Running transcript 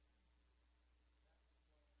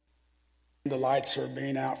The lights are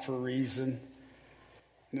being out for a reason,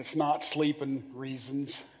 and it's not sleeping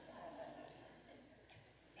reasons.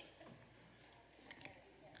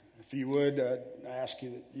 If you would, I ask you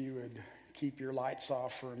that you would keep your lights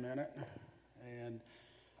off for a minute, and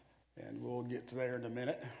we'll get to there in a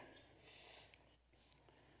minute.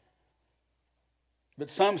 But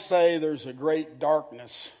some say there's a great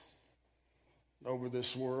darkness over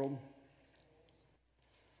this world.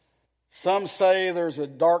 Some say there's a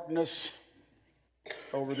darkness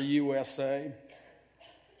over the USA.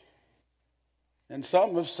 And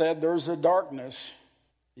some have said there's a darkness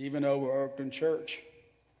even over Oakland Church.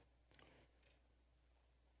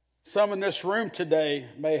 Some in this room today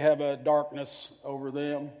may have a darkness over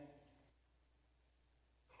them.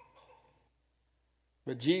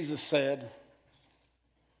 But Jesus said,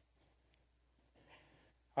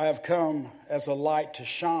 I have come as a light to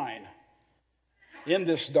shine in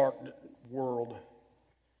this dark world,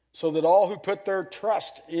 so that all who put their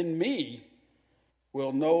trust in me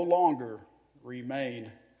will no longer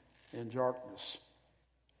remain in darkness.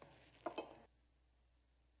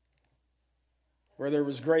 Where there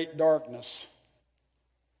was great darkness,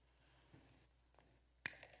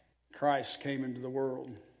 Christ came into the world.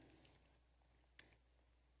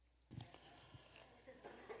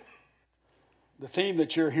 The theme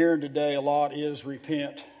that you're hearing today a lot is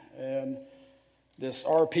repent. And this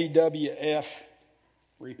RPWF,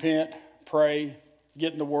 repent, pray,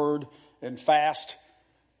 get in the Word, and fast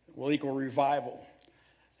will equal revival.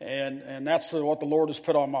 And that's what the Lord has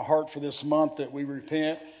put on my heart for this month, that we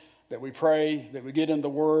repent, that we pray, that we get in the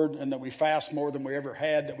Word, and that we fast more than we ever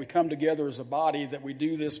had, that we come together as a body, that we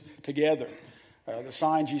do this together. The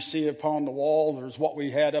signs you see upon the wall, there's what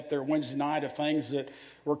we had up there Wednesday night of things that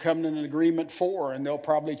we're coming in agreement for, and they'll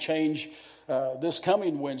probably change this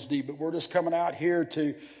coming Wednesday, but we're just coming out here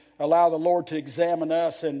to allow the Lord to examine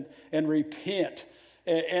us and repent.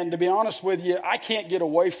 And to be honest with you, I can't get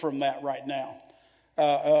away from that right now.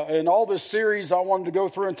 In all this series, I wanted to go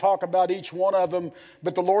through and talk about each one of them,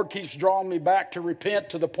 but the Lord keeps drawing me back to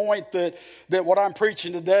repent, to the point that what I'm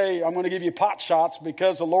preaching today, I'm going to give you pot shots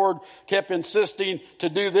because the Lord kept insisting to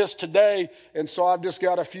do this today, and so I've just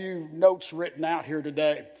got a few notes written out here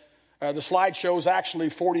today. The slideshow is actually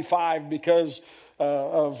 45 because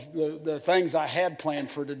of the things I had planned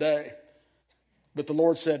for today. But the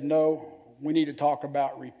Lord said, no, we need to talk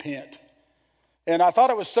about repent. And I thought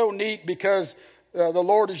it was so neat because the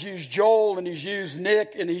Lord has used Joel and He's used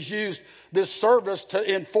Nick and He's used this service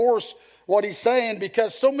to enforce what He's saying,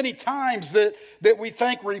 because so many times that we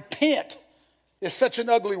think repent is such an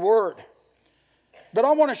ugly word. But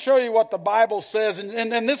I want to show you what the Bible says,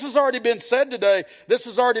 and this has already been said today. This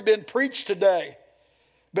has already been preached today.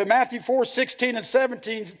 But Matthew 4:16 and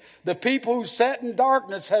 17, the people who sat in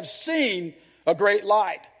darkness have seen a great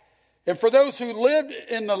light. And for those who lived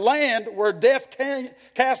in the land where death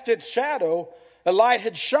cast its shadow, a light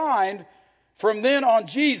had shined. From then on,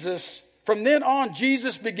 Jesus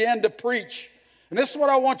began to preach. And this is what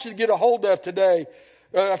I want you to get a hold of today.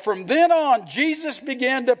 From then on, Jesus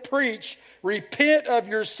began to preach, repent of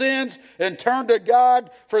your sins and turn to God,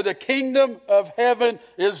 for the kingdom of heaven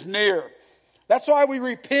is near. That's why we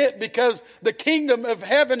repent, because the kingdom of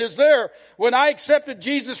heaven is there. When I accepted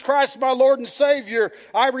Jesus Christ, my Lord and Savior,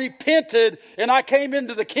 I repented and I came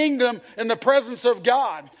into the kingdom in the presence of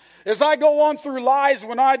God. As I go on through lives,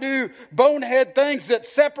 when I do bonehead things that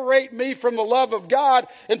separate me from the love of God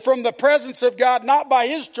and from the presence of God, not by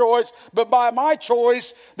His choice, but by my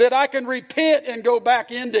choice, that I can repent and go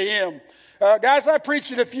back into Him. Guys, I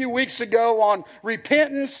preached it a few weeks ago on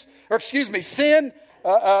sin,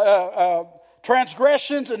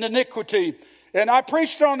 transgressions, and iniquity. And I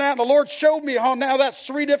preached on that, and the Lord showed me how now that's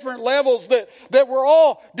 3 different levels that we're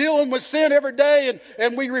all dealing with sin every day,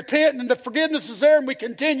 and we repent, and the forgiveness is there, and we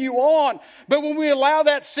continue on. But when we allow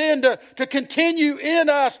that sin to continue in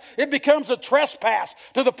us, it becomes a trespass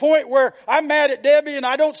to the point where I'm mad at Debbie, and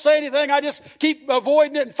I don't say anything. I just keep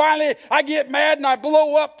avoiding it, and finally I get mad, and I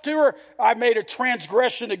blow up to her. I made a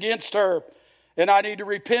transgression against her. And I need to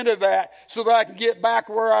repent of that so that I can get back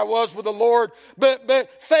where I was with the Lord. But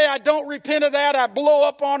say I don't repent of that. I blow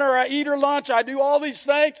up on her. I eat her lunch. I do all these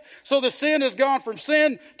things. So the sin has gone from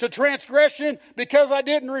sin to transgression because I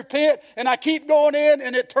didn't repent. And I keep going in,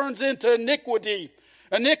 and it turns into iniquity.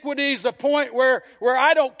 Iniquity is the point where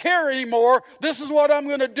I don't care anymore. This is what I'm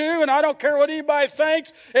going to do, and I don't care what anybody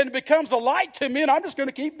thinks. And it becomes a light to me, and I'm just going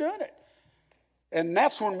to keep doing it. And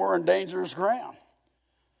that's when we're in dangerous ground.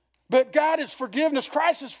 But God is forgiveness.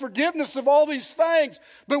 Christ is forgiveness of all these things.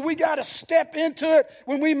 But we got to step into it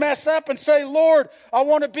when we mess up and say, Lord, I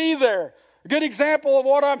want to be there. A good example of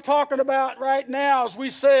what I'm talking about right now is we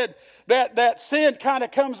said that sin kind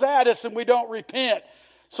of comes at us and we don't repent.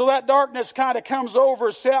 So that darkness kind of comes over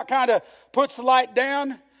us, kind of puts the light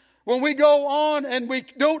down. When we go on and we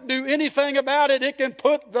don't do anything about it, it can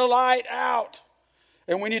put the light out.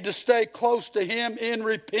 And we need to stay close to Him in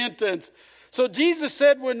repentance. So Jesus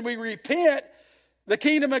said when we repent, the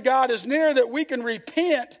kingdom of God is near, that we can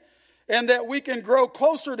repent and that we can grow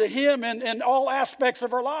closer to Him in all aspects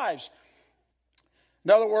of our lives.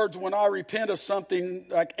 In other words, when I repent of something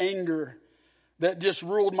like anger that just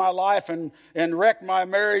ruled my life and wrecked my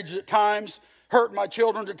marriage at times, hurt my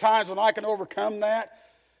children at times, when I can overcome that,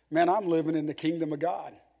 man, I'm living in the kingdom of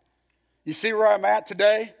God. You see where I'm at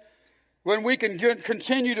today? When we can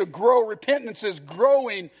continue to grow, repentance is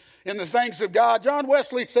growing in the things of God. John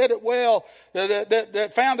Wesley said it well,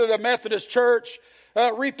 that founded a Methodist church.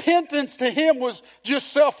 Repentance to him was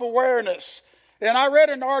just self-awareness. And I read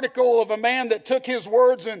an article of a man that took his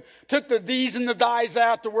words and took the these and the thys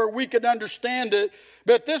out to where we could understand it.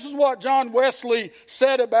 But this is what John Wesley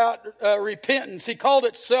said about repentance. He called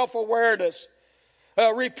it self-awareness.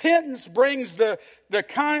 Repentance brings the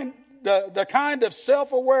kind of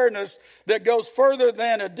self-awareness that goes further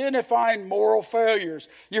than identifying moral failures.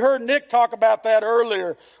 You heard Nick talk about that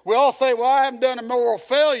earlier. We all say, well, I haven't done a moral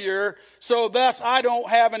failure, so thus I don't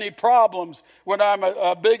have any problems when I'm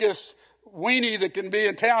a biggest weenie that can be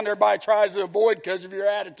in town everybody tries to avoid because of your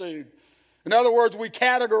attitude. In other words, we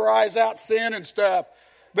categorize out sin and stuff.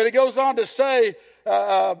 But it goes on to say,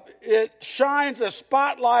 it shines a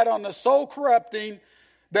spotlight on the soul corrupting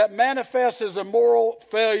that manifests as immoral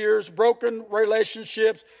failures, broken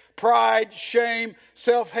relationships, pride, shame,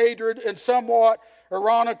 self-hatred, and somewhat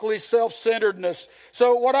ironically self-centeredness.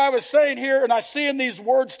 So what I was saying here, and I see in these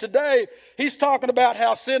words today, he's talking about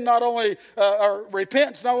how sin not only, or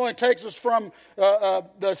repentance not only takes us from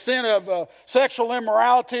the sin of sexual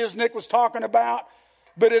immorality, as Nick was talking about,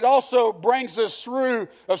 but it also brings us through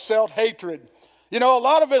of self-hatred. You know, a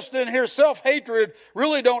lot of us in here, self-hatred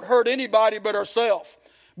really don't hurt anybody but ourselves.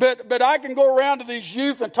 But I can go around to these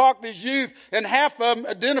youth and talk to these youth, and half of them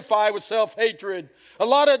identify with self-hatred. A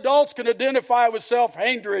lot of adults can identify with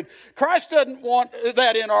self-hatred. Christ doesn't want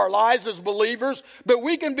that in our lives as believers, but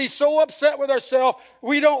we can be so upset with ourselves.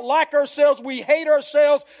 We don't like ourselves. We hate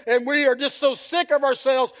ourselves, and we are just so sick of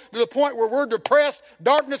ourselves to the point where we're depressed.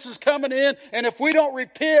 Darkness is coming in, and if we don't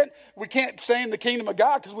repent, we can't stay in the kingdom of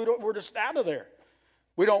God because we're just out of there.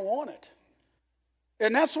 We don't want it.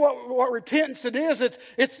 And that's what repentance it is.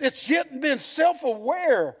 It's yet being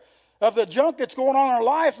self-aware of the junk that's going on in our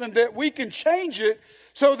life, and that we can change it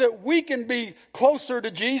so that we can be closer to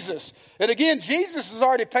Jesus. And again, Jesus has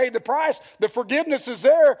already paid the price. The forgiveness is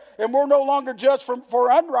there, and we're no longer judged for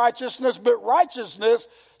unrighteousness, but righteousness.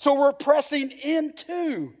 So we're pressing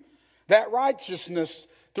into that righteousness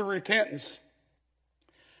through repentance.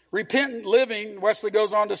 Repentant living, Wesley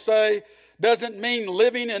goes on to say, doesn't mean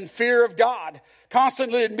living in fear of God,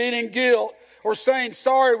 constantly admitting guilt, or saying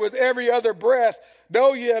sorry with every other breath,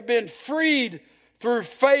 though you have been freed through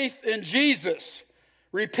faith in Jesus.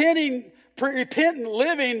 Repentant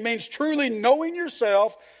living means truly knowing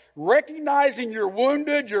yourself, recognizing you're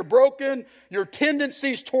wounded, you're broken, your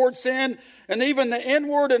tendencies toward sin, and even the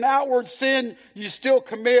inward and outward sin you still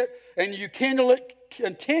commit, and you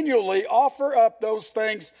continually offer up those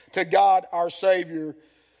things to God, our Savior,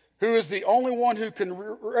 who is the only one who can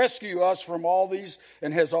rescue us from all these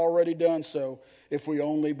and has already done so if we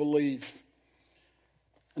only believe.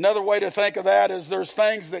 Another way to think of that is there's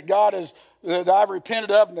things that that I've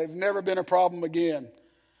repented of and they've never been a problem again.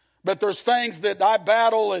 But there's things that I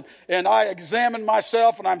battle and I examine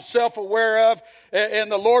myself and I'm self-aware of,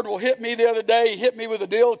 and the Lord will hit me. The other day, He hit me with a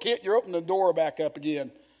deal kit. You're opening the door back up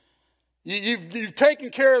again. You've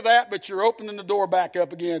taken care of that, but you're opening the door back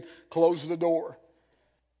up again. Close the door.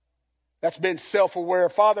 That's been self-aware.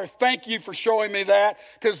 Father, thank you for showing me that,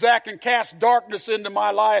 because that can cast darkness into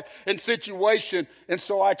my life and situation. And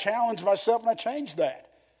so I challenge myself and I change that.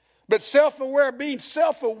 But self-aware, being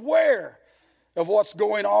self-aware of what's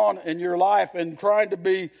going on in your life and trying to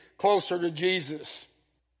be closer to Jesus.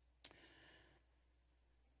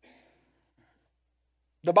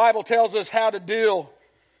 The Bible tells us how to deal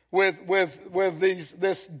with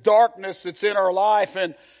this darkness that's in our life,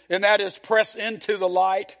 and that is press into the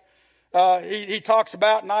light. He talks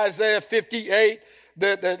about in Isaiah 58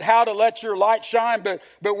 that how to let your light shine, but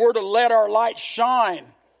we're to let our light shine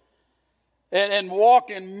and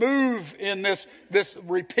walk and move in this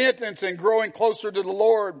repentance and growing closer to the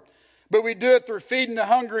Lord. But we do it through feeding the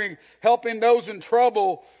hungry, helping those in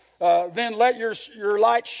trouble, then let your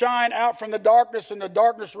light shine out from the darkness, and the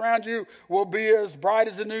darkness around you will be as bright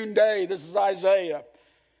as the noonday. This is Isaiah.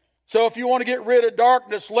 So if you want to get rid of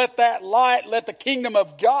darkness, let that light, let the kingdom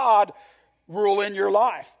of God rule in your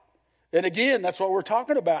life. And again, that's what we're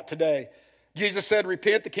talking about today. Jesus said,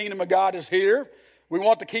 repent, the kingdom of God is here. We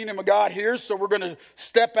want the kingdom of God here, so we're going to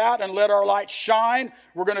step out and let our light shine.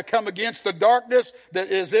 We're going to come against the darkness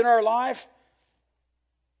that is in our life.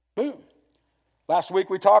 Boom. Last week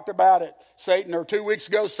we talked about it. Satan, or 2 weeks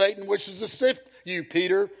ago, Satan wishes to sift you,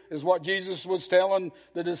 Peter, is what Jesus was telling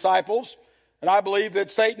the disciples. And I believe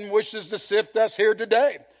that Satan wishes to sift us here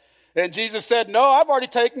today. And Jesus said, no, I've already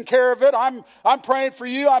taken care of it. I'm praying for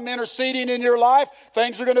you. I'm interceding in your life.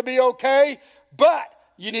 Things are going to be okay. But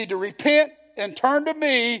you need to repent and turn to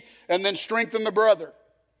me and then strengthen the brother.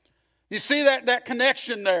 You see that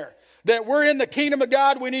connection there? That we're in the kingdom of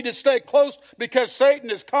God. We need to stay close because Satan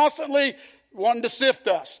is constantly wanting to sift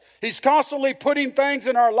us. He's constantly putting things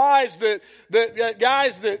in our lives that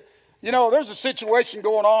guys, there's a situation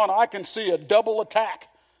going on. I can see a double attack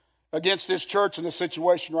against this church in the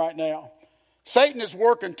situation right now. Satan is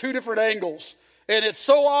working two different angles. And it's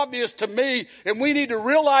so obvious to me, and we need to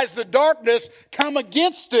realize the darkness, come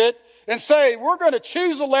against it, and say, we're going to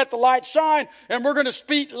choose to let the light shine, and we're going to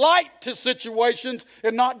speak light to situations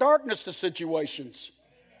and not darkness to situations.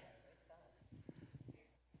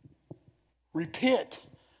 Repent.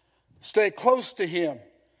 Stay close to Him.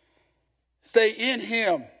 Stay in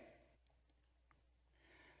Him.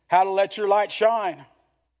 How to let your light shine.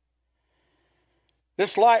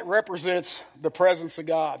 This light represents the presence of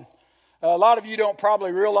God. A lot of you don't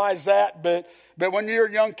probably realize that, but when you're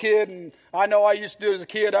a young kid, and I know I used to do it as a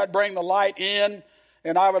kid, I'd bring the light in,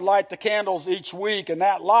 and I would light the candles each week, and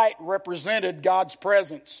that light represented God's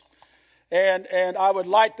presence. And I would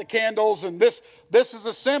light the candles, and this is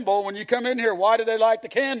a symbol. When you come in here, why do they light the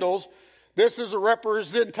candles? This is a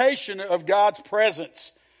representation of God's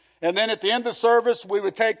presence. And then at the end of the service, we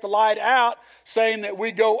would take the light out, saying that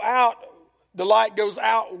we go out, the light goes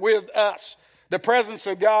out with us. The presence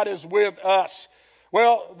of God is with us.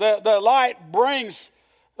 Well, the light brings,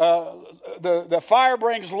 the fire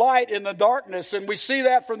brings light in the darkness, and we see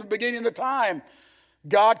that from the beginning of the time.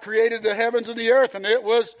 God created the heavens and the earth, and it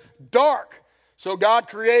was dark. So God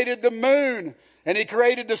created the moon, and He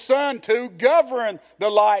created the sun to govern the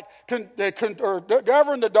light,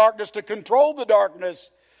 govern the darkness, to control the darkness.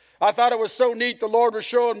 I thought it was so neat. The Lord was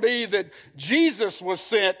showing me that Jesus was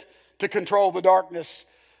sent to control the darkness.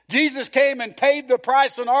 Jesus came and paid the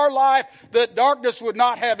price in our life that darkness would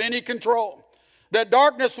not have any control, that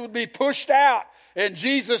darkness would be pushed out, and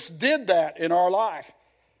Jesus did that in our life.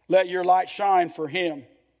 Let your light shine for Him.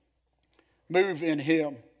 Move in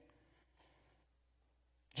Him.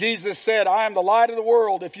 Jesus said, I am the light of the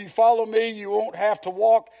world. If you follow me, you won't have to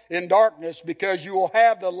walk in darkness because you will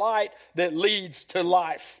have the light that leads to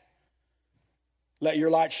life. Let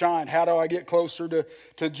your light shine. How do I get closer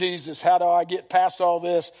to Jesus? How do I get past all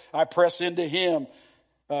this? I press into Him.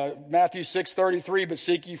 Matthew 6:33, but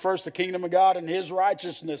seek ye first the kingdom of God and His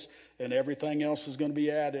righteousness, and everything else is going to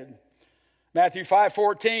be added. Matthew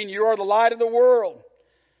 5:14, you are the light of the world,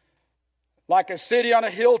 like a city on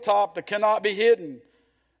a hilltop that cannot be hidden.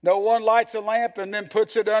 No one lights a lamp and then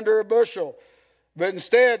puts it under a bushel, but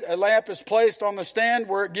instead a lamp is placed on the stand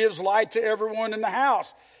where it gives light to everyone in the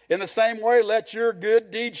house. In the same way, let your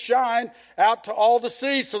good deeds shine out to all to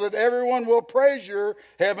see, so that everyone will praise your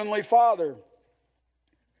heavenly Father.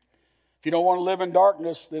 If you don't want to live in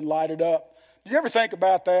darkness, then light it up. Did you ever think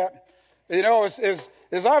about that? You know,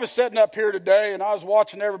 as I was sitting up here today and I was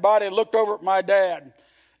watching everybody, I looked over at my dad.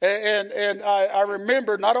 And I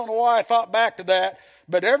remembered, and I don't know why I thought back to that,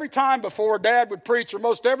 but every time before Dad would preach, or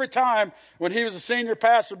most every time when he was a senior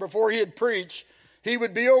pastor before he had preached, he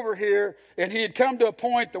would be over here, and he had come to a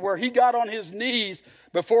point to where he got on his knees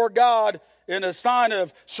before God in a sign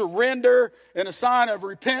of surrender, in a sign of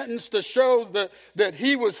repentance, to show that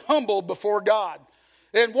he was humbled before God.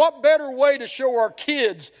 And what better way to show our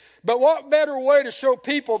kids, but what better way to show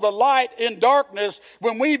people the light in darkness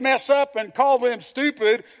when we mess up and call them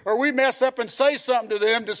stupid, or we mess up and say something to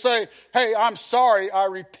them to say, hey, I'm sorry, I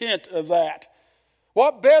repent of that.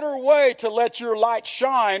 What better way to let your light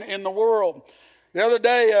shine in the world? The other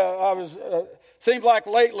day, seems like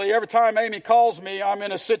lately, every time Amy calls me, I'm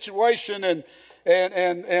in a situation, and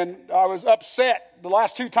I was upset the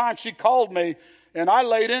last 2 times she called me, and I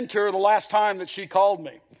laid into her the last time that she called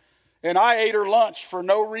me. And I ate her lunch for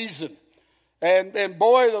no reason. And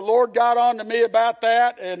boy, the Lord got on to me about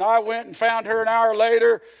that, and I went and found her an hour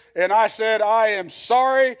later, and I said, I am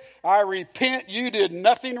sorry, I repent, you did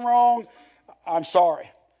nothing wrong, I'm sorry.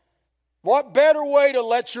 What better way to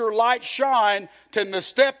let your light shine than to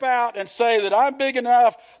step out and say that I'm big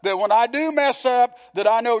enough that when I do mess up, that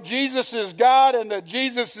I know Jesus is God and that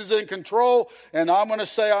Jesus is in control, and I'm going to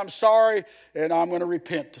say I'm sorry and I'm going to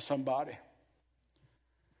repent to somebody.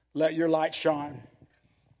 Let your light shine.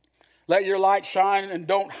 Let your light shine and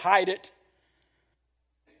don't hide it.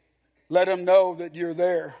 Let them know that you're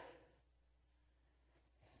there.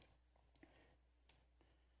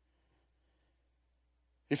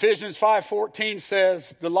 Ephesians 5:14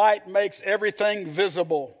 says, the light makes everything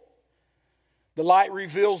visible. The light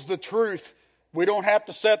reveals the truth. We don't have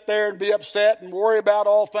to sit there and be upset and worry about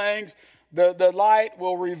all things. The light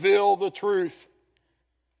will reveal the truth.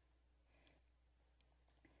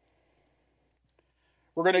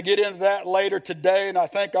 We're going to get into that later today, and I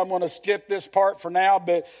think I'm going to skip this part for now.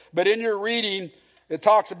 But in your reading, it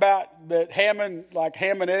talks about that Haman, like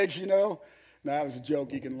ham and eggs, No, that was a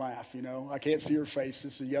joke. You can laugh, I can't see your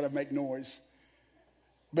faces, so you got to make noise.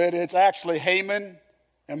 But it's actually Haman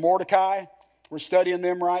and Mordecai. We're studying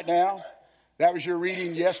them right now. That was your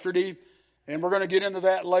reading yesterday, and we're going to get into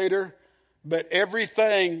that later. But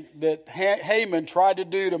everything that Haman tried to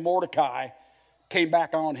do to Mordecai came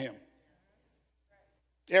back on him.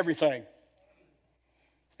 Everything.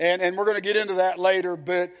 And we're going to get into that later.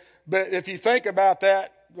 But if you think about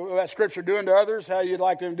that scripture doing to others, how you'd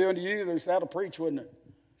like them doing to you, that'll preach, wouldn't it?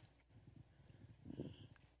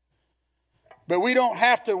 But we don't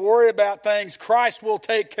have to worry about things. Christ will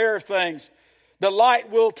take care of things. The light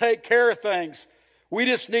will take care of things. We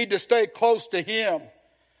just need to stay close to Him.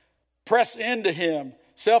 Press into Him.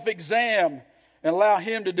 Self-exam and allow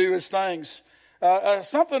Him to do His things.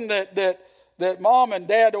 Something that Mom and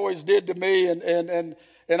Dad always did to me, and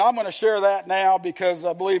I'm going to share that now because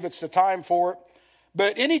I believe it's the time for it.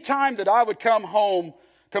 But any time that I would come home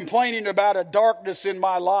complaining about a darkness in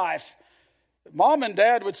my life, Mom and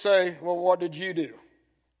Dad would say, well, what did you do?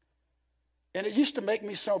 And it used to make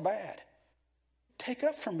me so bad. Take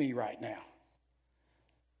up for me right now.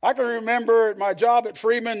 I can remember at my job at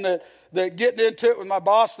Freeman that getting into it with my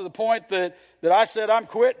boss to the point that I said, I'm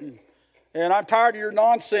quitting. And I'm tired of your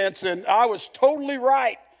nonsense. And I was totally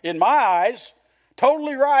right in my eyes.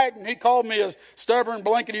 Totally right. And he called me a stubborn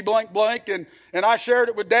blankety blank blank. And I shared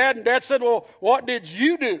it with Dad. And Dad said, well, what did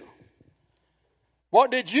you do? What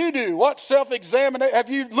did you do? What self-examination? Have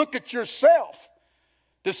you looked at yourself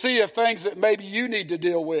to see if things that maybe you need to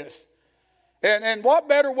deal with? And what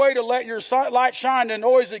better way to let your light shine than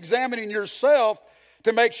always examining yourself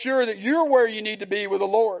to make sure that you're where you need to be with the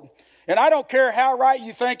Lord. And I don't care how right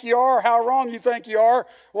you think you are, how wrong you think you are,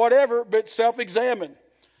 whatever, but self-examine.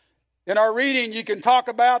 In our reading, you can talk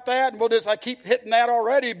about that, and I keep hitting that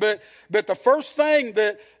already, but the first thing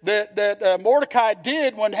that Mordecai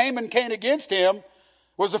did when Haman came against him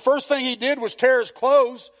was the first thing he did was tear his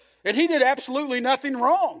clothes, and he did absolutely nothing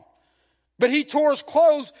wrong. But he tore his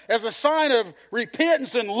clothes as a sign of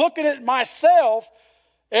repentance and looking at myself,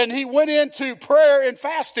 and he went into prayer and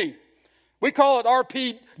fasting. We call it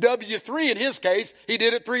RPW3 in his case. He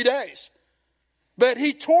did it 3 days. But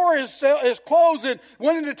he tore his clothes and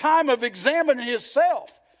went into time of examining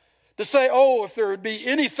himself to say, oh, if there would be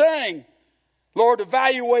anything, Lord,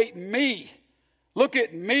 evaluate me. Look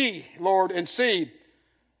at me, Lord, and see.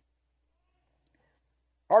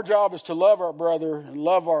 Our job is to love our brother and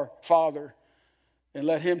love our father and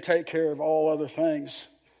let him take care of all other things.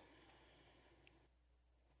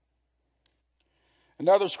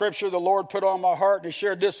 Another scripture the Lord put on my heart, and He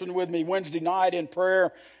shared this one with me Wednesday night in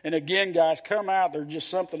prayer. And again, guys, come out. There's just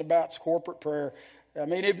something about corporate prayer. I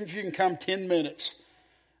mean, even if you can come 10 minutes.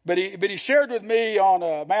 But he shared with me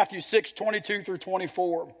on Matthew 6:22 through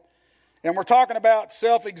 24. And we're talking about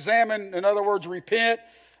self-examine, in other words, repent,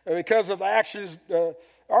 because of the actions.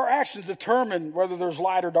 Our actions determine whether there's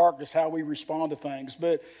light or darkness, how we respond to things.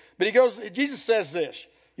 But Jesus says this,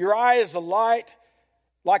 your eye is a light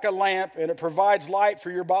like a lamp, and it provides light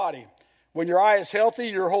for your body. When your eye is healthy,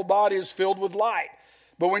 your whole body is filled with light.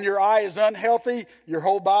 But when your eye is unhealthy, your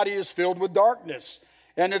whole body is filled with darkness.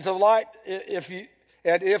 And if the light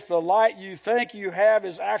you think you have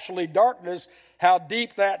is actually darkness, how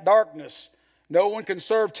deep that darkness? No one can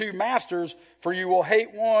serve two masters, for you will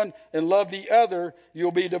hate one and love the other.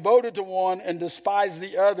 You'll be devoted to one and despise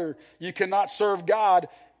the other. You cannot serve God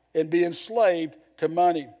and be enslaved to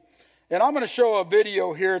money. And I'm going to show a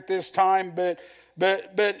video here at this time, but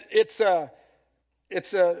it's a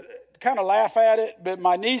kind of laugh at it. But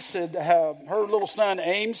my niece had her little son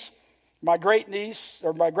Ames, my great niece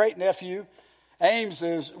or my great nephew, Ames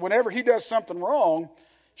is whenever he does something wrong,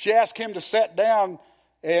 she asks him to sit down.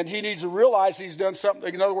 And he needs to realize he's done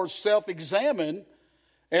something, in other words, self-examine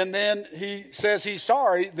and then he says he's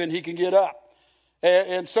sorry, then he can get up.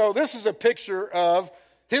 And so this is a picture of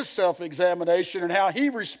his self-examination and how he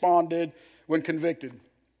responded when convicted.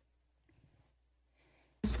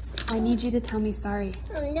 I need you to tell me sorry.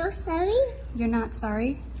 I'm not sorry. You're not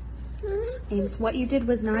sorry? Ames, what you did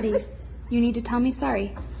was naughty. You need to tell me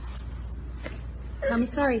sorry. Tell me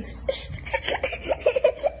sorry.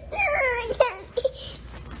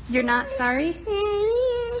 You're not sorry?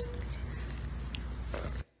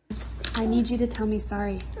 I need you to tell me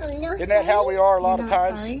sorry. Isn't that how we are a lot You're of not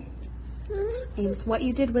times? sorry? Ames, what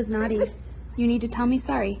you did was naughty. You need to tell me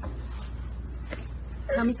sorry.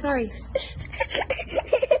 Tell me sorry.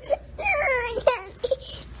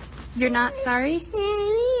 You're not sorry?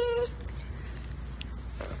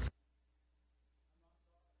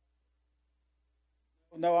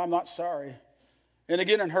 No, I'm not sorry. And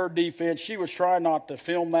again, in her defense, she was trying not to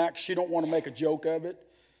film that 'cause she don't want to make a joke of it.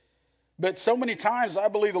 But so many times, I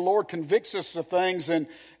believe the Lord convicts us of things, and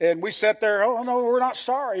we sit there, oh, no, we're not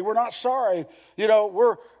sorry. We're not sorry. You know,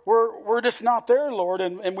 we're just not there, Lord,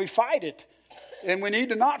 and we fight it. And we need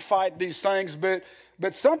to not fight these things. But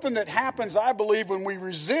something that happens, I believe, when we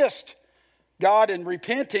resist God and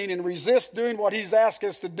repenting and resist doing what He's asked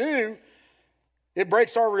us to do, it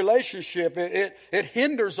breaks our relationship. It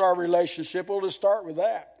hinders our relationship. We'll just start with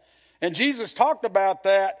that. And Jesus talked about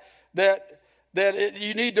that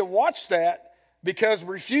you need to watch that, because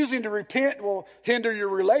refusing to repent will hinder your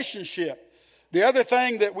relationship. The other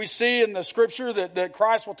thing that we see in the scripture that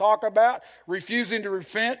Christ will talk about, refusing to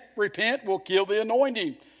repent will kill the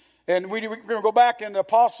anointing. And we're going to go back in the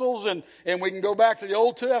apostles, and we can go back to the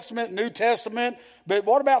Old Testament, New Testament. But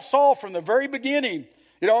what about Saul from the very beginning?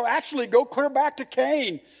 You know, actually go clear back to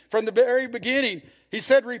Cain from the very beginning. He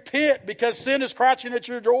said, repent, because sin is crouching at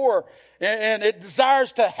your door, and it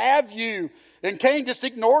desires to have you. And Cain just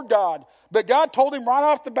ignored God. But God told him right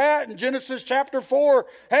off the bat in Genesis chapter 4,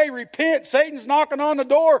 hey, repent, Satan's knocking on the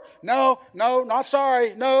door. No, not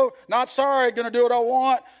sorry. No, not sorry, going to do what I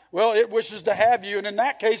want. Well, it wishes to have you, and in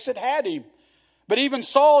that case, it had him. But even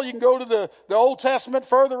Saul, you can go to the Old Testament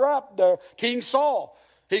further up, the King Saul.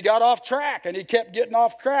 He got off track, and he kept getting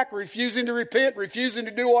off track, refusing to repent, refusing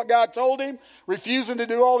to do what God told him, refusing to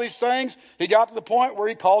do all these things. He got to the point where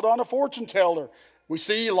he called on a fortune teller. We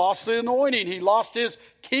see he lost the anointing. He lost his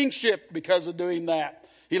kingship because of doing that.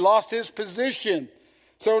 He lost his position.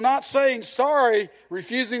 So not saying sorry,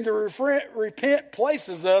 refusing to repent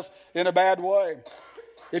places us in a bad way.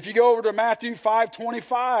 If you go over to Matthew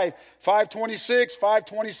 5:25, 5:26,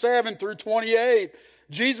 5:27 through 28,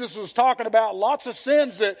 Jesus was talking about lots of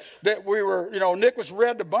sins that we were, Nick was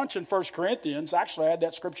read a bunch in 1 Corinthians. Actually, I had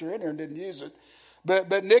that scripture in there and didn't use it.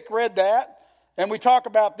 But Nick read that. And we talk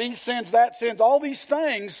about these sins, that sins, all these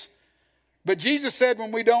things. But Jesus said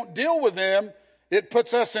when we don't deal with them, it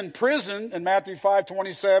puts us in prison in Matthew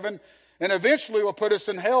 5:27. And eventually will put us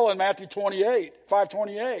in hell in Matthew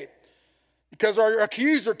 5:28. Because our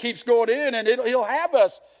accuser keeps going in and he'll have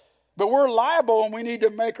us. But we're liable, and we need to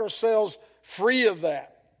make ourselves free of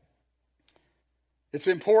that. It's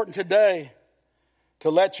important today to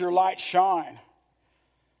let your light shine.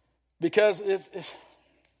 Because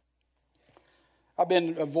I've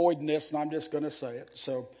been avoiding this, and I'm just going to say it.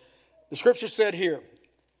 So the scripture said here,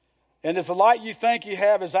 and if the light you think you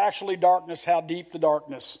have is actually darkness, how deep the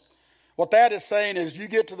darkness. What that is saying is you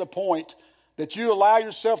get to the point that you allow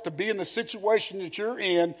yourself to be in the situation that you're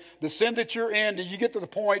in, the sin that you're in, that you get to the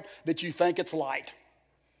point that you think it's light.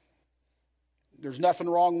 There's nothing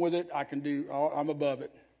wrong with it. I'm above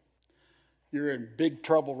it. You're in big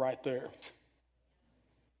trouble right there.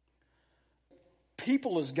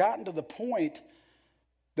 People has gotten to the point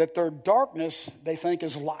that their darkness they think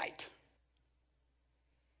is light.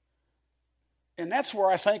 And that's where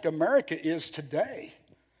I think America is today.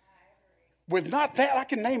 With not that, I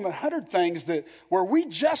can name 100 things where we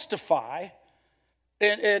justify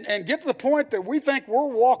and get to the point that we think we're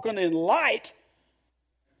walking in light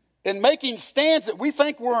and making stands that we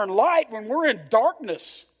think we're in light when we're in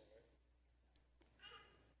darkness.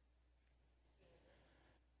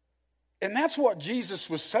 And that's what Jesus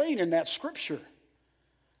was saying in that scripture.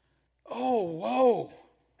 Oh, whoa,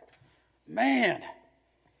 man.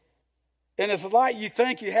 And if the light you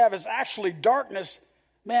think you have is actually darkness,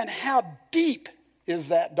 man, how deep is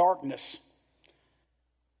that darkness?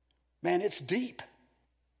 Man, it's deep.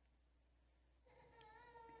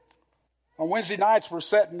 On Wednesday nights, we're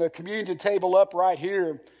setting the communion table up right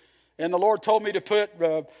here. And the Lord told me to put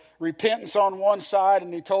repentance on one side,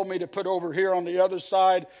 and He told me to put over here on the other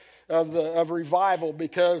side of revival,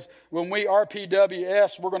 because when we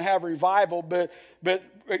RPWS, we're going to have revival, but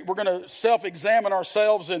we're going to self-examine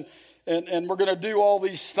ourselves, and and we're going to do all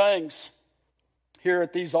these things here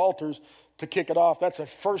at these altars to kick it off. That's the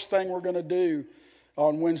first thing we're going to do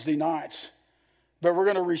on Wednesday nights. But we're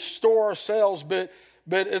going to restore ourselves. But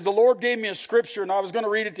the Lord gave me a scripture, and I was going to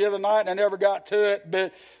read it the other night, and I never got to it.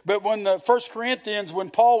 But when the 1 Corinthians, when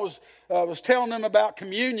Paul was telling them about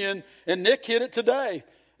communion, and Nick hit it today.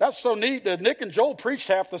 That's so neat that Nick and Joel preached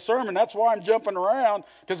half the sermon. That's why I'm jumping around,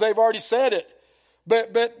 because they've already said it.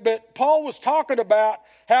 But Paul was talking about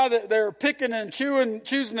how they're picking and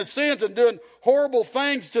choosing the sins and doing horrible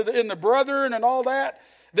things in the brethren and all that.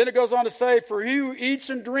 Then it goes on to say, for who eats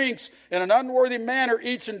and drinks in an unworthy manner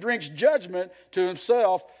eats and drinks judgment to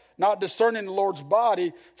himself, not discerning the Lord's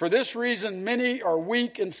body. For this reason many are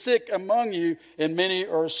weak and sick among you, and many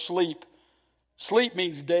are asleep. Sleep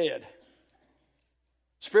means dead.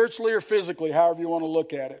 Spiritually or physically, however you want to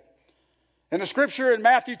look at it. And the scripture in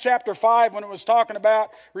Matthew chapter 5, when it was talking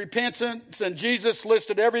about repentance, and Jesus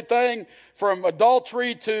listed everything from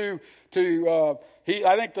adultery to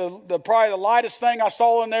I think probably the lightest thing I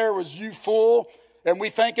saw in there was you fool. And we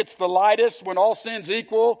think it's the lightest when all sin's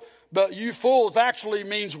equal. But you fools actually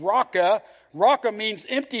means raka. Raka means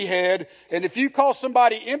empty head. And if you call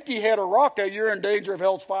somebody empty head or raka, you're in danger of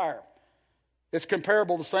hell's fire. It's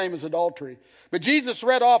comparable, the same as adultery. But Jesus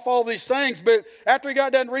read off all these things. But after he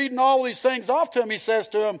got done reading all these things off to him, he says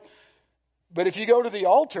to him, but if you go to the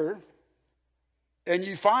altar and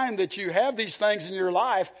you find that you have these things in your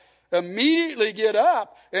life, immediately get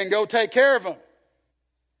up and go take care of them.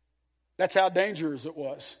 That's how dangerous it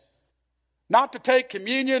was. Not to take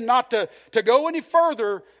communion, not to go any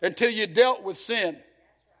further until you dealt with sin.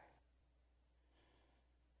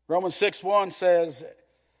 Romans 6:1 says,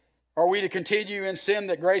 are we to continue in sin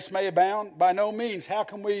that grace may abound? By no means. How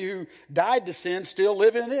can we who died to sin still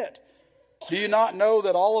live in it? Do you not know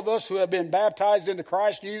that all of us who have been baptized into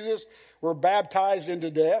Christ Jesus were baptized into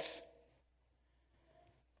death?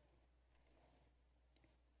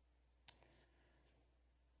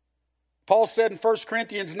 Paul said in 1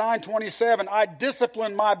 Corinthians 9:27, I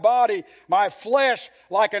discipline my body, my flesh,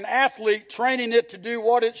 like an athlete, training it to do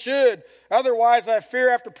what it should. Otherwise, I fear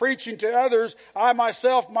after preaching to others, I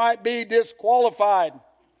myself might be disqualified.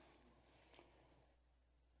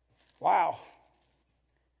 Wow.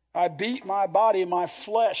 I beat my body, my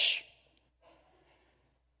flesh.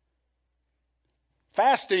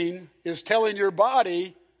 Fasting is telling your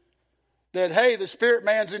body that, hey, the spirit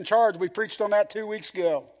man's in charge. We preached on that 2 weeks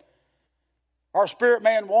ago. Our spirit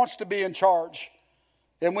man wants to be in charge.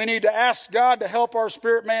 And we need to ask God to help our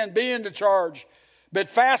spirit man be in charge. But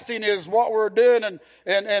fasting is what we're doing.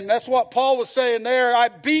 And that's what Paul was saying there. I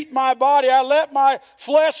beat my body. I let my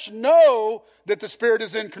flesh know that the spirit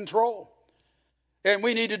is in control. And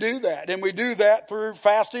we need to do that. And we do that through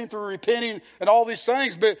fasting, through repenting, and all these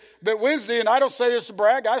things. But Wednesday, and I don't say this to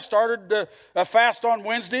brag, I started a fast on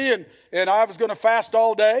Wednesday, and I was going to fast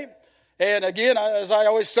all day. And again, as I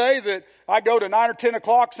always say, that I go to 9 or 10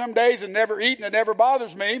 o'clock some days and never eat, and it never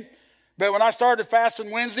bothers me. But when I started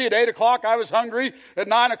fasting Wednesday at 8 o'clock, I was hungry. At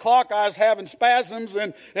 9 o'clock, I was having spasms,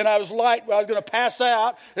 and I was light. I was going to pass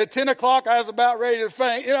out. At 10 o'clock, I was about ready to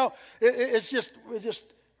faint. You know, it's just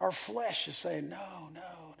our flesh is saying, no.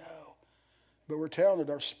 But we're telling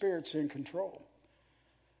it our spirit's in control.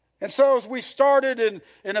 And so as we started,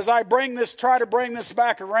 and as I try to bring this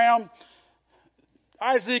back around,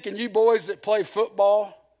 Isaac and you boys that play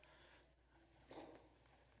football,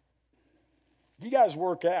 you guys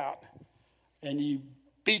work out and you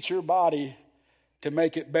beat your body to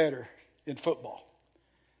make it better in football.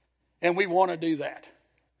 And we want to do that.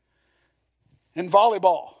 In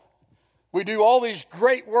volleyball, we do all these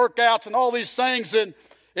great workouts and all these things, and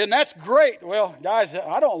that's great. Well, guys,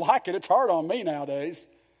 I don't like it. It's hard on me nowadays.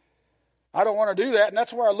 I don't want to do that, and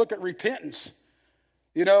that's where I look at repentance.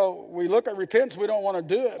 You know, we look at repentance, we don't want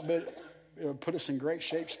to do it, but it'll put us in great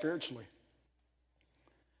shape spiritually.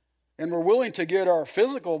 And we're willing to get our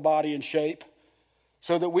physical body in shape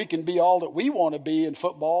so that we can be all that we want to be in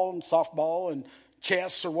football and softball and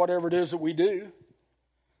chess or whatever it is that we do.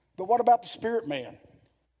 But what about the spirit man?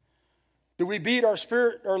 Do we beat our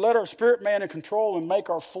spirit or let our spirit man in control and make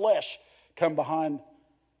our flesh come behind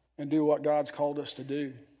and do what God's called us to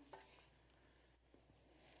do?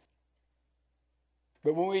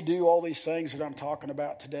 But when we do all these things that I'm talking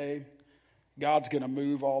about today, God's going to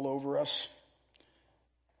move all over us.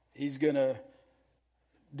 He's going to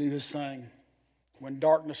do his thing. When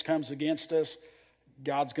darkness comes against us,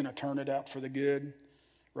 God's going to turn it out for the good.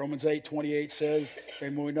 Romans 8:28 says,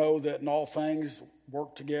 and we know that in all things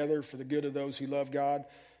work together for the good of those who love God,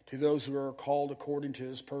 to those who are called according to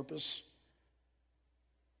his purpose.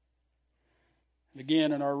 And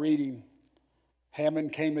again, in our reading, Haman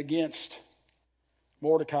came against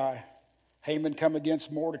Mordecai. Haman come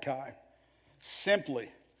against Mordecai simply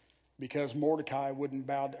because Mordecai wouldn't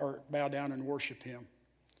bow down and worship him.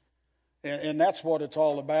 And that's what it's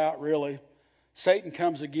all about, really. Satan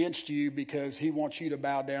comes against you because he wants you to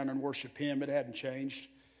bow down and worship him. It hadn't changed.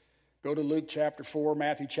 Go to Luke chapter 4,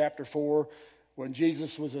 Matthew chapter 4. When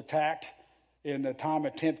Jesus was attacked in the time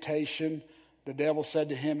of temptation, the devil said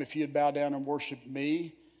to him, if you'd bow down and worship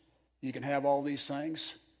me, you can have all these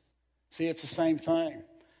things. See, it's the same thing.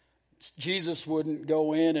 Jesus wouldn't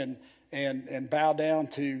go in and bow down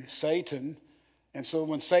to Satan. And so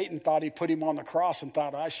when Satan thought he put him on the cross and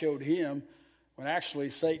thought I showed him, when actually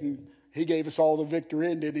Satan, he gave us all the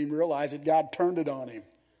victory and didn't even realize it. God turned it on him.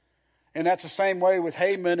 And that's the same way with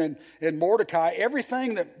Haman and Mordecai.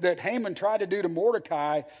 Everything that Haman tried to do to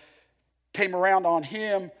Mordecai came around on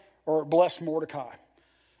him or blessed Mordecai.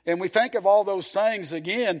 And we think of all those things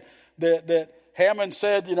again that Haman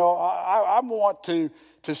said, I want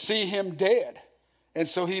to see him dead. And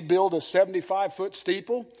so he built a 75-foot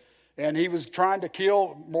steeple, and he was trying to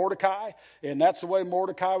kill Mordecai, and that's the way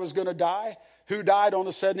Mordecai was going to die. Who died on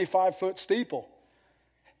the 75-foot steeple?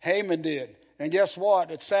 Haman did. And guess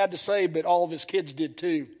what? It's sad to say, but all of his kids did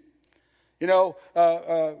too.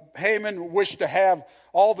 Haman wished to have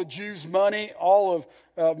all the Jews' money, all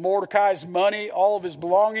of Mordecai's money, all of his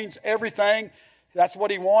belongings, everything. That's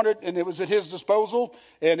what he wanted, and it was at his disposal.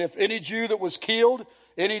 And if any Jew that was killed,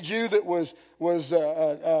 any Jew that was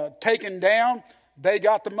taken down, they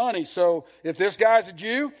got the money. So if this guy's a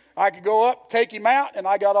Jew, I could go up, take him out, and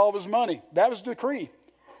I got all of his money. That was the decree.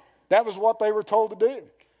 That was what they were told to do.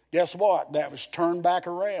 Guess what? That was turned back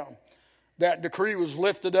around. That decree was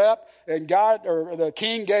lifted up, and the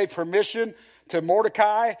king gave permission to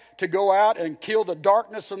Mordecai to go out and kill the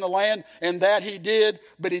darkness in the land, and that he did,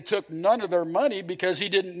 but he took none of their money because he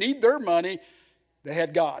didn't need their money. They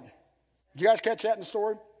had God. Did you guys catch that in the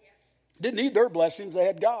story? Didn't need their blessings, they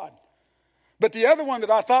had God. But the other one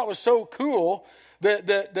that I thought was so cool,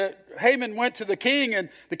 that Haman went to the king, and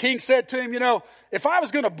the king said to him, if I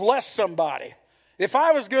was going to bless somebody, if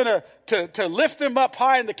I was going to lift them up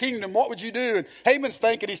high in the kingdom, what would you do? And Haman's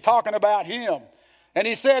thinking he's talking about him. And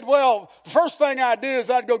he said, well, the first thing I'd do is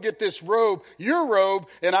I'd go get this robe, your robe,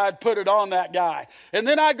 and I'd put it on that guy. And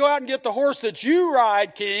then I'd go out and get the horse that you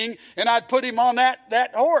ride, king, and I'd put him on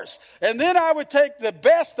that horse. And then I would take the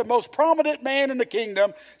best, the most prominent man in the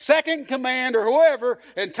kingdom, second in command or whoever,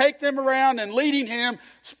 and take them around and leading him,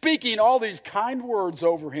 speaking all these kind words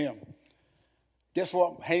over him. Guess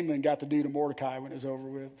what Haman got to do to Mordecai when it was over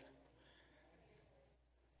with?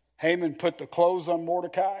 Haman put the clothes on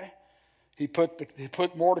Mordecai. He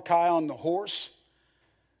put Mordecai on the horse,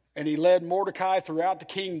 and he led Mordecai throughout the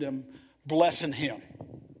kingdom, blessing him.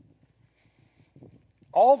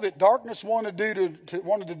 All that darkness wanted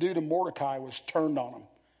to do to Mordecai was turned on him.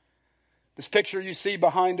 This picture you see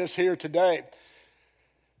behind us here today.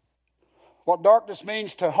 What darkness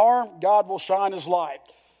means to harm, God will shine his light.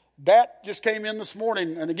 That just came in this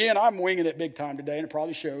morning, and again, I'm winging it big time today, and it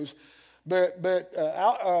probably shows. But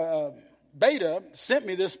Beta sent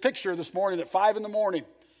me this picture this morning at 5 in the morning.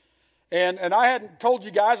 And I hadn't told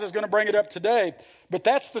you guys I was going to bring it up today, but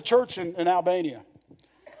that's the church in Albania.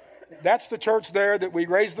 That's the church there that we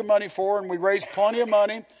raised the money for, and we raised plenty of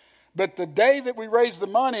money. But the day that we raised the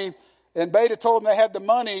money, and Beta told them they had the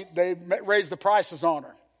money, they raised the prices on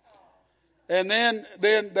her. And then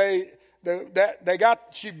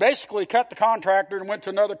she basically cut the contractor and went to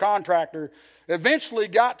another contractor. Eventually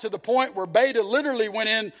got to the point where Beta literally went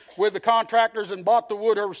in with the contractors and bought the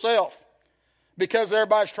wood herself because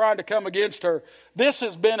everybody's trying to come against her. This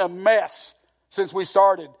has been a mess since we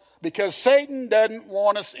started because Satan doesn't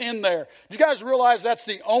want us in there. Do you guys realize that's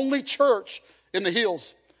the only church in the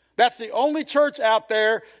hills? That's the only church out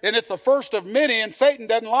there, and it's the first of many, and Satan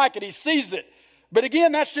doesn't like it. He sees it. But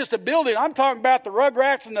again, that's just a building. I'm talking about the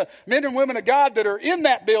rugrats and the men and women of God that are in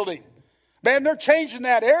that building. Man, they're changing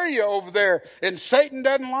that area over there, and Satan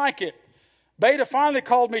doesn't like it. Beta finally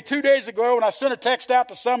called me 2 days ago, and I sent a text out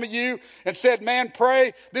to some of you and said, man,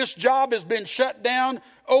 pray. This job has been shut down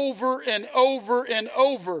over and over and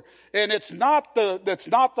over. And it's not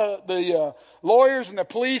the lawyers and the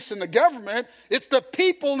police and the government. It's the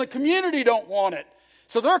people in the community don't want it.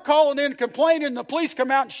 So they're calling in, complaining, and the police come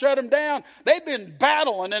out and shut them down. They've been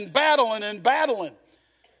battling and battling and battling.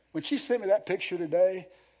 When she sent me that picture today,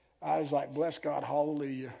 I was like, bless God,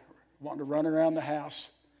 hallelujah. Wanting to run around the house.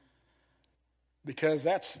 Because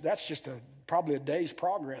that's just probably a day's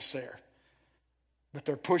progress there. But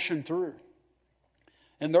they're pushing through.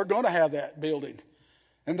 And they're going to have that building.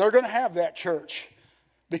 And they're going to have that church.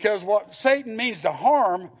 Because what Satan means to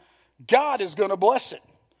harm, God is going to bless it.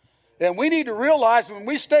 And we need to realize when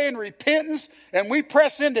we stay in repentance and we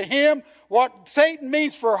press into Him, what Satan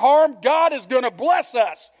means for harm, God is going to bless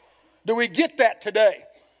us. Do we get that today?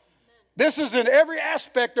 This is in every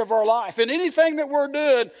aspect of our life. In anything that we're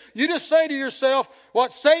doing, you just say to yourself,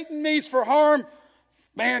 what Satan means for harm,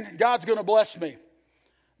 man, God's going to bless me.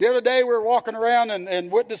 The other day we were walking around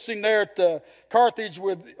and witnessing there at Carthage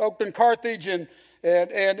with Oakland Carthage. And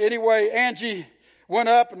anyway, Angie went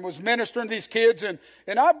up and was ministering to these kids. And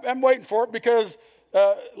I'm waiting for it because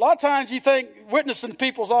a lot of times you think witnessing to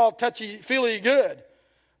people's all touchy-feely good.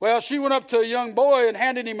 Well, she went up to a young boy and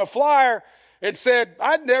handed him a flyer and said,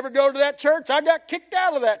 I'd never go to that church. I got kicked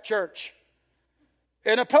out of that church,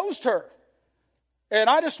 and opposed her. And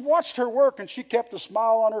I just watched her work, and she kept a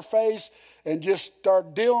smile on her face and just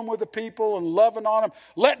started dealing with the people and loving on them,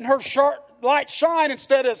 letting her light shine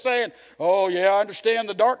instead of saying, oh, yeah, I understand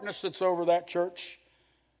the darkness that's over that church.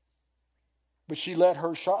 But she let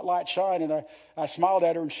her light shine, and I smiled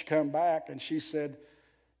at her, and she came back, and she said,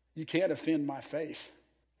 you can't offend my faith.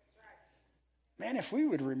 Man, if we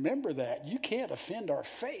would remember that, you can't offend our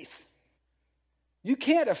faith. You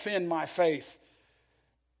can't offend my faith.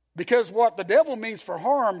 Because what the devil means for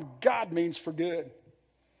harm, God means for good.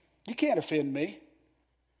 You can't offend me.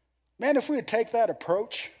 Man, if we would take that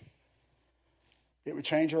approach, it would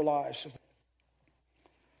change our lives.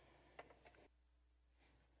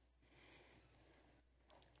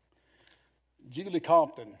 Julie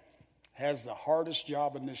Compton has the hardest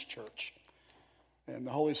job in this church. And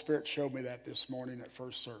the Holy Spirit showed me that this morning at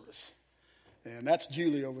first service. And that's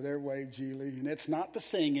Julie over there. Wave, Julie. And it's not the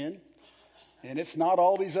singing. And it's not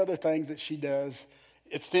all these other things that she does.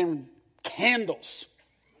 It's them candles.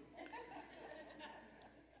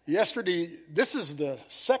 Yesterday, this is the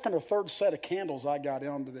second or third set of candles I got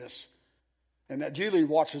onto this. And that Julie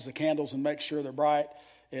watches the candles and makes sure they're bright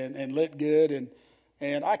and lit good.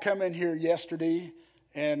 And I come in here yesterday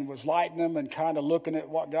and was lighting them and kind of looking at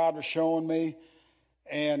what God was showing me.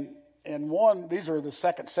 And one, these are the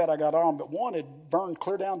second set I got on, but one had burned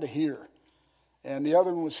clear down to here. And the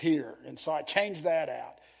other one was here. And so I changed that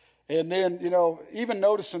out. And then, even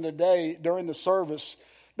noticing today during the service,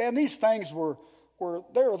 man, these things they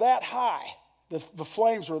were that high. The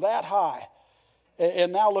flames were that high.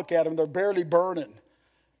 And now look at them, they're barely burning.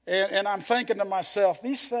 And I'm thinking to myself,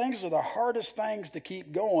 these things are the hardest things to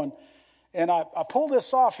keep going. And I pulled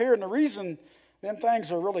this off here, and the reason them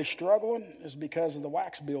things are really struggling is because of the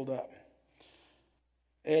wax buildup.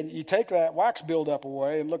 And you take that wax buildup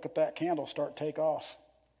away and look at that candle start to take off.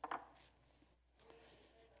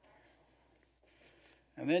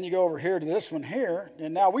 And then you go over here to this one here.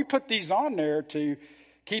 And now we put these on there to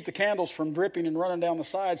keep the candles from dripping and running down the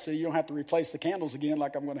side so you don't have to replace the candles again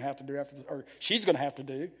like I'm going to have to do or she's going to have to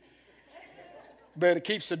do. But it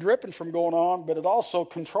keeps the dripping from going on, but it also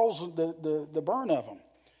controls the burn of them.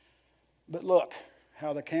 But look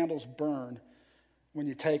how the candles burn when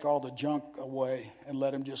you take all the junk away and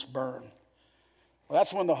let them just burn. Well,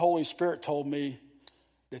 that's when the Holy Spirit told me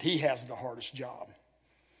that He has the hardest job.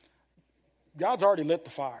 God's already lit the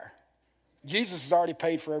fire. Jesus has already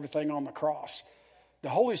paid for everything on the cross. The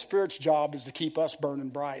Holy Spirit's job is to keep us burning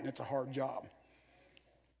bright, and it's a hard job.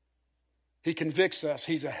 He convicts us.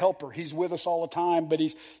 He's a helper. He's with us all the time, but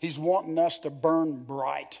he's wanting us to burn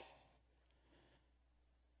bright.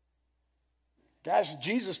 Guys,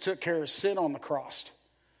 Jesus took care of sin on the cross.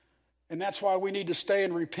 And that's why we need to stay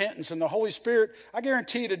in repentance. And the Holy Spirit, I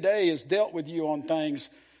guarantee you today, has dealt with you on things.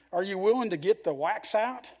 Are you willing to get the wax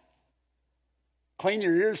out? Clean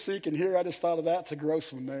your ears so you can hear. I just thought of that. It's a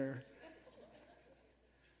gross one there.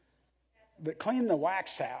 But clean the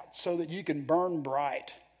wax out so that you can burn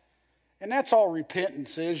bright. And that's all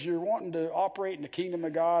repentance is. You're wanting to operate in the kingdom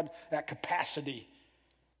of God at capacity.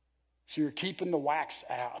 So you're keeping the wax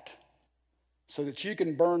out so that you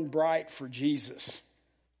can burn bright for Jesus.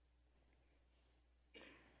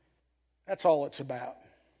 That's all it's about.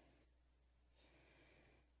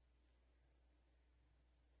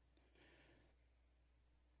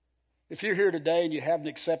 If you're here today and you haven't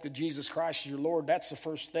accepted Jesus Christ as your Lord, that's the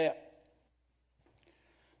first step.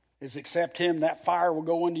 Is accept Him. That fire will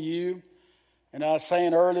go into you. And I was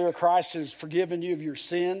saying earlier, Christ has forgiven you of your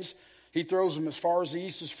sins. He throws them as far as the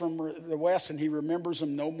east is from the west, and He remembers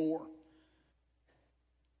them no more.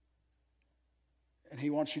 And He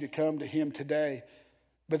wants you to come to Him today.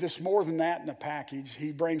 But there's more than that in the package.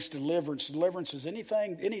 He brings deliverance. Deliverance is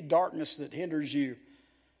anything, any darkness that hinders you,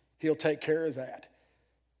 He'll take care of that.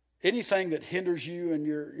 Anything that hinders you and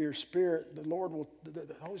your spirit, the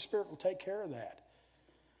Holy Spirit will take care of that.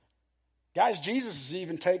 Guys, Jesus is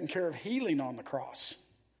even taking care of healing on the cross.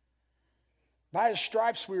 By his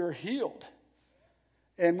stripes we are healed.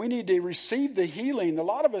 And we need to receive the healing. A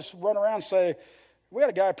lot of us run around and say, we had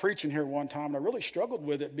a guy preaching here one time, and I really struggled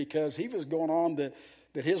with it because he was going on that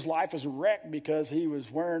his life is a wreck because he was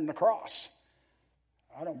wearing the cross.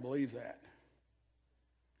 I don't believe that.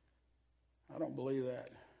 I don't believe that.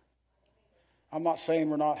 I'm not saying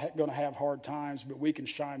we're not going to have hard times, but we can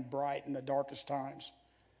shine bright in the darkest times.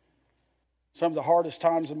 Some of the hardest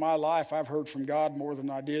times of my life, I've heard from God more than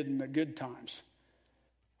I did in the good times.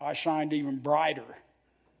 I shined even brighter.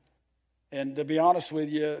 And to be honest with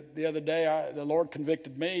you, the other day, the Lord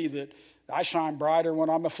convicted me that I shine brighter when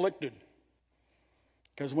I'm afflicted.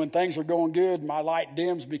 Because when things are going good, my light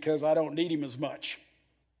dims because I don't need him as much.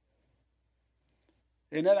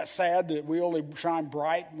 Isn't that sad that we only shine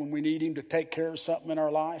bright when we need him to take care of something in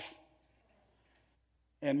our life?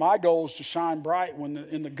 And my goal is to shine bright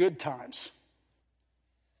in the good times.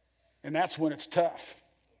 And that's when it's tough.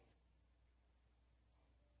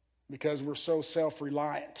 Because we're so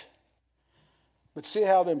self-reliant. But see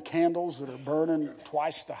how them candles that are burning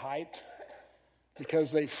twice the height?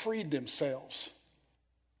 Because they freed themselves.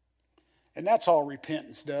 And that's all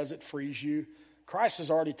repentance does. It frees you. Christ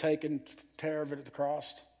has already taken care of it at the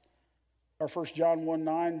cross. Our 1 John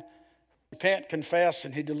 1:9, repent, confess,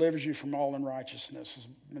 and he delivers you from all unrighteousness,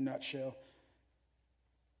 in a nutshell.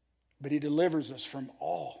 But he delivers us from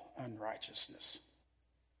all unrighteousness.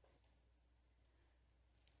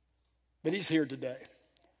 But he's here today.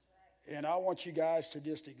 And I want you guys to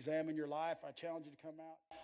just examine your life. I challenge you to come out.